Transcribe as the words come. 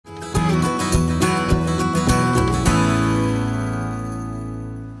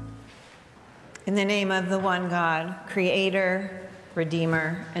In the name of the one God, Creator,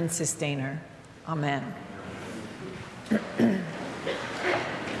 Redeemer, and Sustainer. Amen.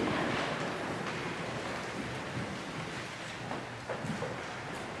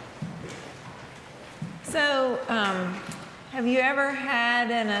 So, have you ever had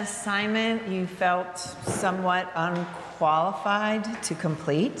an assignment you felt somewhat unqualified to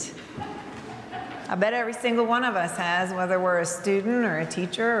complete? I bet every single one of us has, whether we're a student or a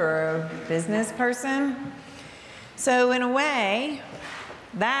teacher or a business person. So in a way,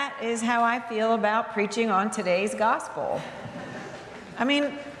 that is how I feel about preaching on today's gospel. I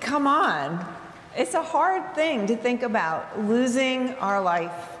mean, come on. It's a hard thing to think about, losing our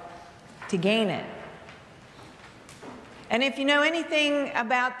life to gain it. And if you know anything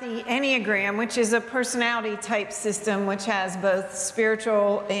about the Enneagram, which is a personality type system which has both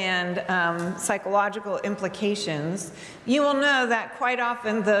spiritual and psychological implications, you will know that quite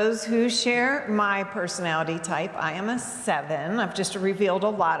often those who share my personality type, I am a 7. I've just revealed a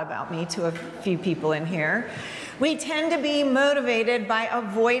lot about me to a few people in here. We tend to be motivated by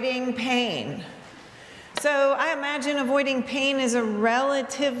avoiding pain. So I imagine avoiding pain is a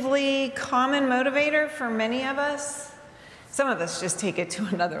relatively common motivator for many of us. Some of us just take it to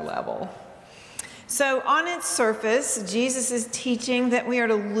another level. So on its surface, Jesus' teaching that we are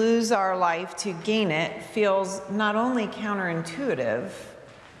to lose our life to gain it feels not only counterintuitive,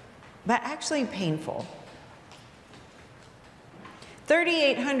 but actually painful.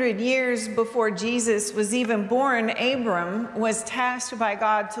 3,800 years before Jesus was even born, Abram was tasked by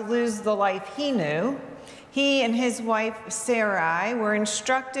God to lose the life he knew. He and his wife Sarai were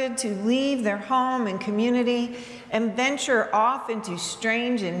instructed to leave their home and community and venture off into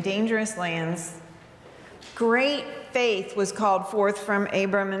strange and dangerous lands. Great faith was called forth from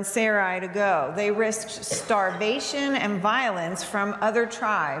Abram and Sarai to go. They risked starvation and violence from other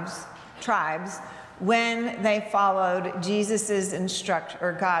tribes when they followed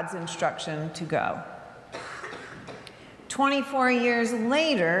God's instruction to go. 24 years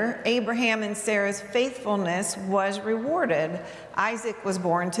later, Abraham and Sarah's faithfulness was rewarded. Isaac was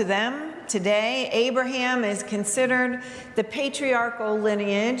born to them. Today, Abraham is considered the patriarchal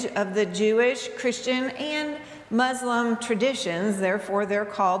lineage of the Jewish, Christian, and Muslim traditions. Therefore, they're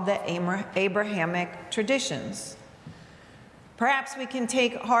called the Abrahamic traditions. Perhaps we can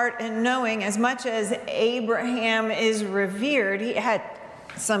take heart in knowing as much as Abraham is revered, he had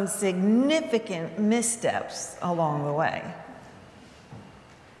some significant missteps along the way.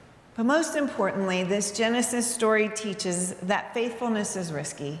 But most importantly, this Genesis story teaches that faithfulness is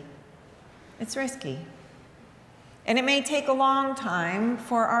risky. It's risky. And it may take a long time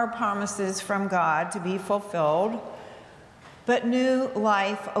for our promises from God to be fulfilled, but new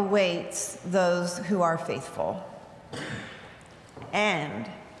life awaits those who are faithful. And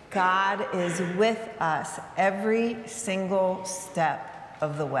God is with us every single step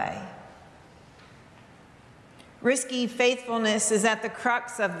of the way. Risky faithfulness is at the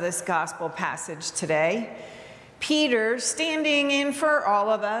crux of this gospel passage today. Peter, standing in for all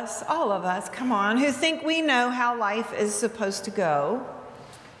of us, come on, who think we know how life is supposed to go,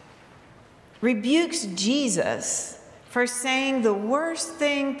 rebukes Jesus for saying the worst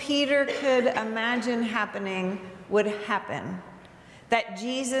thing Peter could imagine happening would happen, that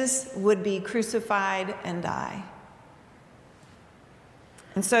Jesus would be crucified and die.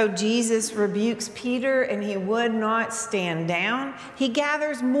 And so Jesus rebukes Peter, and he would not stand down. He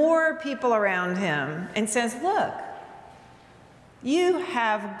gathers more people around him and says, look, you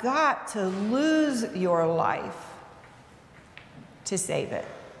have got to lose your life to save it.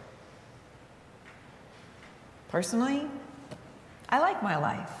 Personally, I like my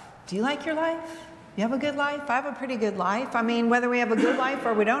life. Do you like your life? You have a good life? I have a pretty good life. I mean, whether we have a good life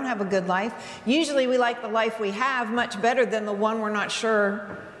or we don't have a good life, usually we like the life we have much better than the one we're not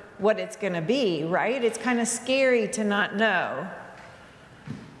sure what it's going to be, right? It's kind of scary to not know.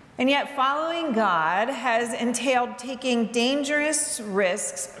 And yet following God has entailed taking dangerous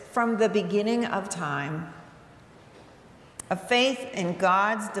risks from the beginning of time. A faith in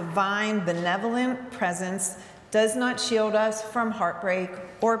God's divine, benevolent presence does not shield us from heartbreak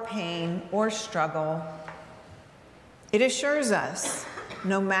or pain or struggle. It assures us,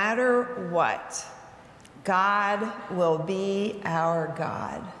 no matter what, God will be our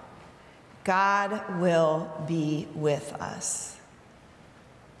God. God will be with us.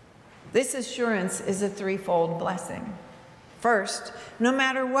 This assurance is a threefold blessing. First, no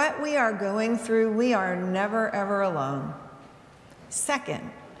matter what we are going through, we are never, ever alone.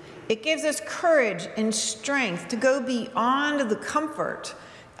 Second, it gives us courage and strength to go beyond the comfort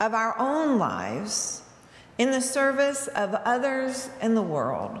of our own lives in the service of others and the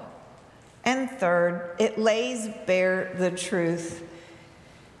world. And third, it lays bare the truth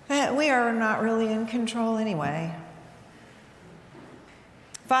that we are not really in control anyway.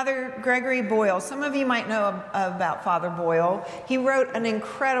 Father Gregory Boyle, some of you might know about Father Boyle. He wrote an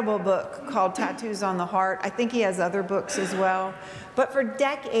incredible book called Tattoos on the Heart. I think he has other books as well. But for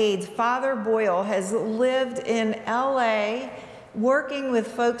decades, Father Boyle has lived in LA working with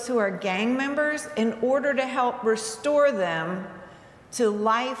folks who are gang members in order to help restore them to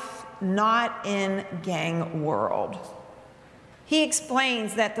life not in gang world. He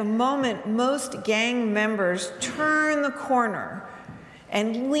explains that the moment most gang members turn the corner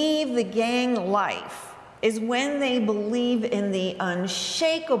and leave the gang life is when they believe in the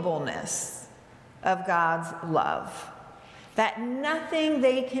unshakableness of God's love. That nothing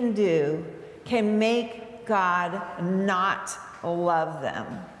they can do can make God not love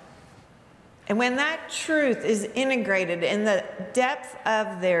them. And when that truth is integrated in the depth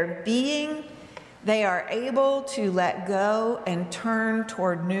of their being, they are able to let go and turn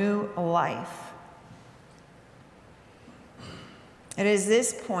toward new life. It is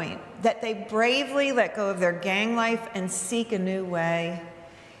this point that they bravely let go of their gang life and seek a new way.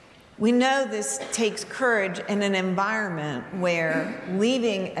 We know this takes courage in an environment where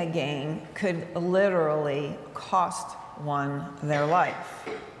leaving a gang could literally cost one their life.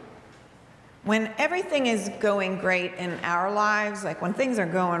 When everything is going great in our lives, like when things are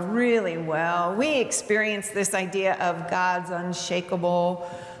going really well, we experience this idea of God's unshakable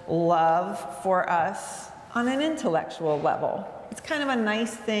love for us on an intellectual level. It's kind of a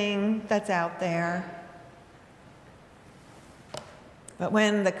nice thing that's out there. But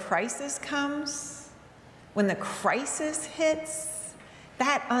when the crisis comes, when the crisis hits,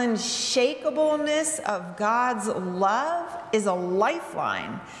 that unshakableness of God's love is a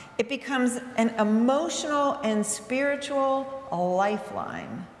lifeline. It becomes an emotional and spiritual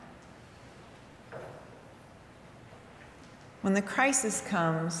lifeline. When the crisis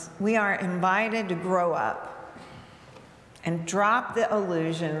comes, we are invited to grow up and drop the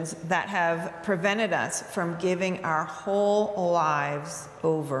illusions that have prevented us from giving our whole lives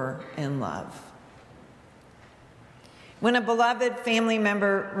over in love. When a beloved family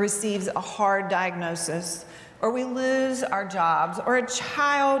member receives a hard diagnosis, or we lose our jobs, or a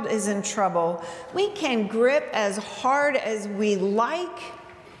child is in trouble, we can grip as hard as we like,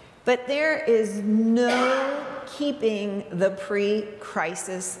 but there is no keeping the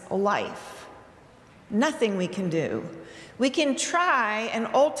pre-crisis life. Nothing we can do. We can try, and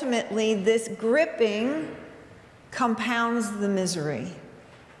ultimately this gripping compounds the misery.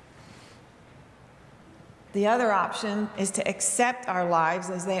 The other option is to accept our lives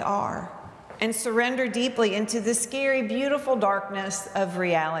as they are and surrender deeply into the scary, beautiful darkness of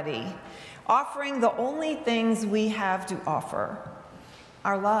reality, offering the only things we have to offer: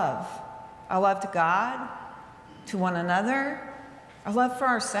 our love to God, to one another, our love for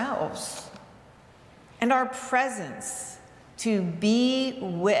ourselves, and our presence to be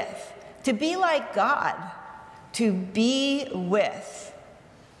with, to be like God, to be with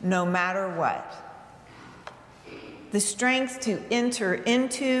no matter what. The strength to enter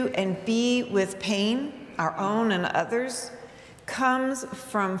into and be with pain, our own and others, comes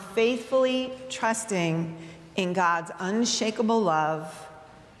from faithfully trusting in God's unshakable love.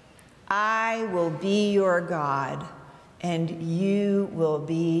 I will be your God, and you will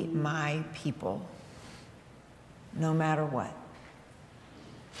be my people, no matter what.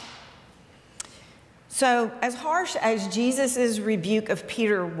 So, as harsh as Jesus' rebuke of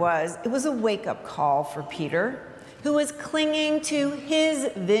Peter was, it was a wake-up call for Peter, who was clinging to his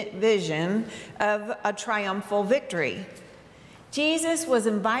vision of a triumphal victory. Jesus was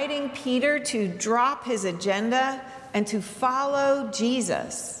inviting Peter to drop his agenda and to follow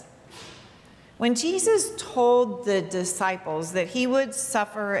Jesus. When Jesus told the disciples that he would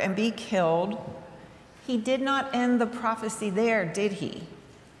suffer and be killed, he did not end the prophecy there, did he?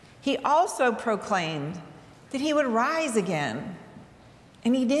 He also proclaimed that he would rise again,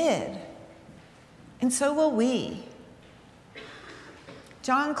 and he did. And so will we.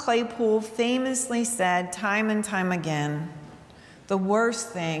 John Claypool famously said time and time again, the worst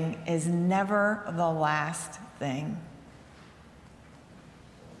thing is never the last thing.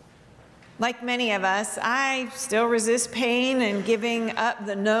 Like many of us, I still resist pain and giving up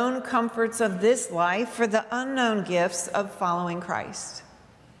the known comforts of this life for the unknown gifts of following Christ.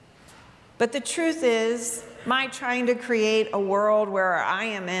 But the truth is, my trying to create a world where I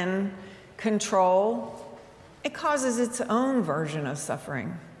am in control, it causes its own version of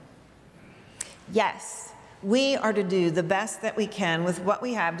suffering. Yes, we are to do the best that we can with what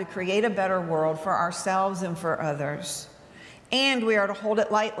we have to create a better world for ourselves and for others. And we are to hold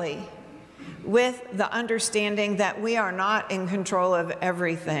it lightly. with the understanding that we are not in control of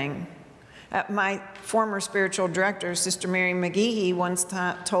everything. My former spiritual director, Sister Mary McGehee, once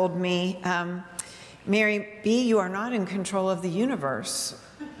told me, Mary B., you are not in control of the universe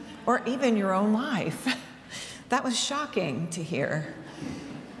or even your own life. That was shocking to hear.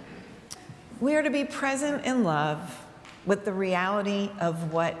 We are to be present in love with the reality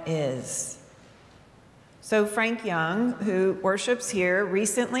of what is. So Frank Young, who worships here,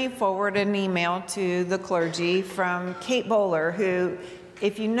 recently forwarded an email to the clergy from Kate Bowler, who,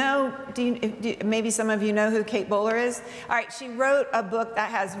 if you know, maybe some of you know who Kate Bowler is? All right, she wrote a book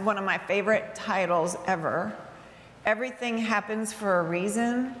that has one of my favorite titles ever, Everything Happens for a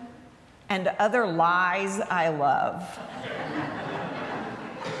Reason, and Other Lies I Love.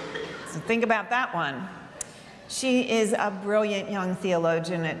 So think about that one. She is a brilliant young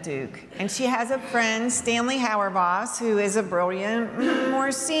theologian at Duke, and she has a friend, Stanley Hauerwas, who is a brilliant,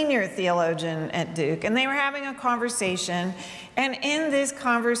 more senior theologian at Duke, and they were having a conversation, and in this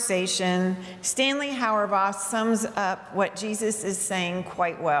conversation, Stanley Hauerwas sums up what Jesus is saying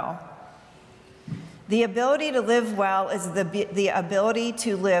quite well. The ability to live well is the ability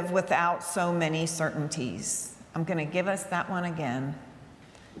to live without so many certainties. I'm going to give us that one again.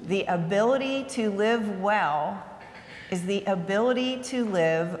 The ability to live well is the ability to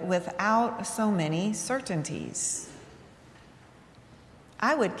live without so many certainties.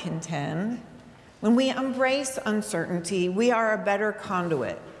 I would contend, when we embrace uncertainty, we are a better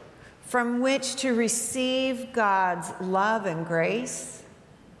conduit from which to receive God's love and grace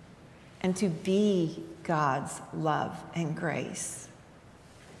and to be God's love and grace.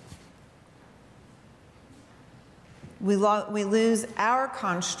 We lose our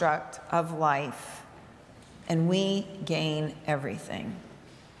construct of life, and we gain everything.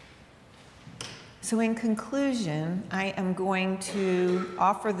 So in conclusion, I am going to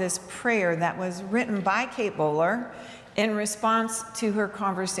offer this prayer that was written by Kate Bowler in response to her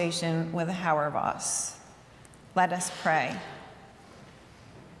conversation with Hauerwas. Let us pray.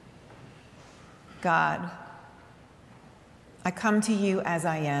 God, I come to you as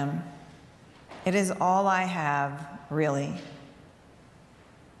I am. It is all I have, really.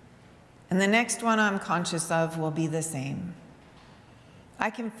 And the next one I'm conscious of will be the same. I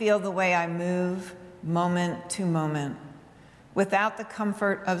can feel the way I move moment to moment without the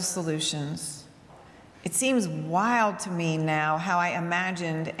comfort of solutions. It seems wild to me now how I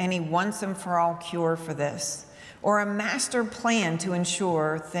imagined any once and for all cure for this, or a master plan to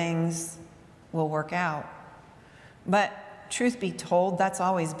ensure things will work out. But truth be told, that's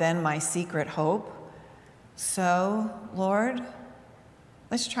always been my secret hope. So, Lord,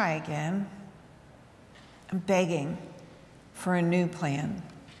 let's try again. I'm begging for a new plan.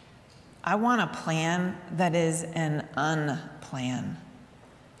 I want a plan that is an unplan.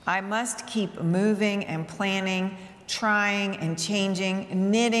 I must keep moving and planning, trying and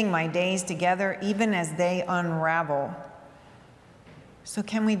changing, knitting my days together even as they unravel. So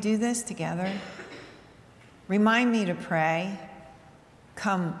can we do this together? Remind me to pray.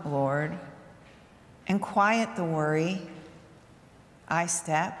 Come, Lord, and quiet the worry. I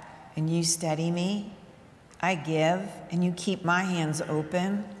step and you steady me. I give and you keep my hands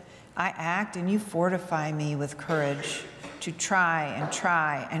open. I act and you fortify me with courage to try and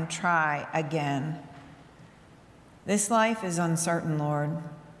try and try again. This life is uncertain, Lord,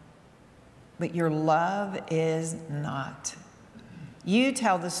 but your love is not. You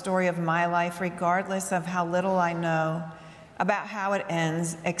tell the story of my life regardless of how little I know about how it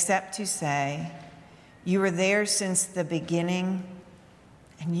ends, except to say, you were there since the beginning,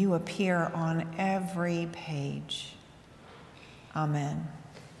 and you appear on every page. Amen.